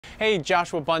Hey,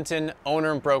 Joshua Bunton,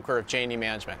 owner and broker of JandD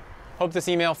Management. Hope this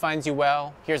email finds you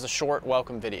well. Here's a short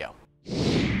welcome video.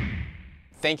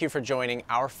 Thank you for joining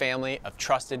our family of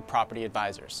trusted property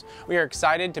advisors. We are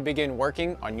excited to begin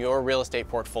working on your real estate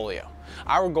portfolio.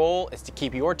 Our goal is to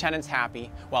keep your tenants happy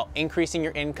while increasing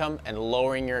your income and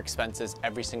lowering your expenses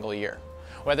every single year.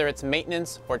 Whether it's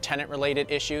maintenance or tenant-related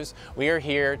issues, we are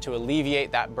here to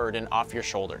alleviate that burden off your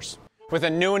shoulders. With a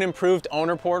new and improved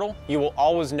owner portal, you will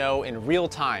always know in real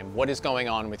time what is going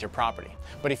on with your property.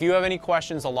 But if you have any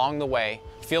questions along the way,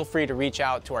 feel free to reach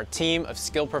out to our team of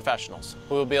skilled professionals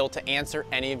who will be able to answer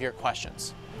any of your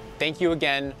questions. Thank you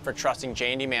again for trusting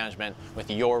JandD Management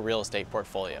with your real estate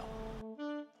portfolio.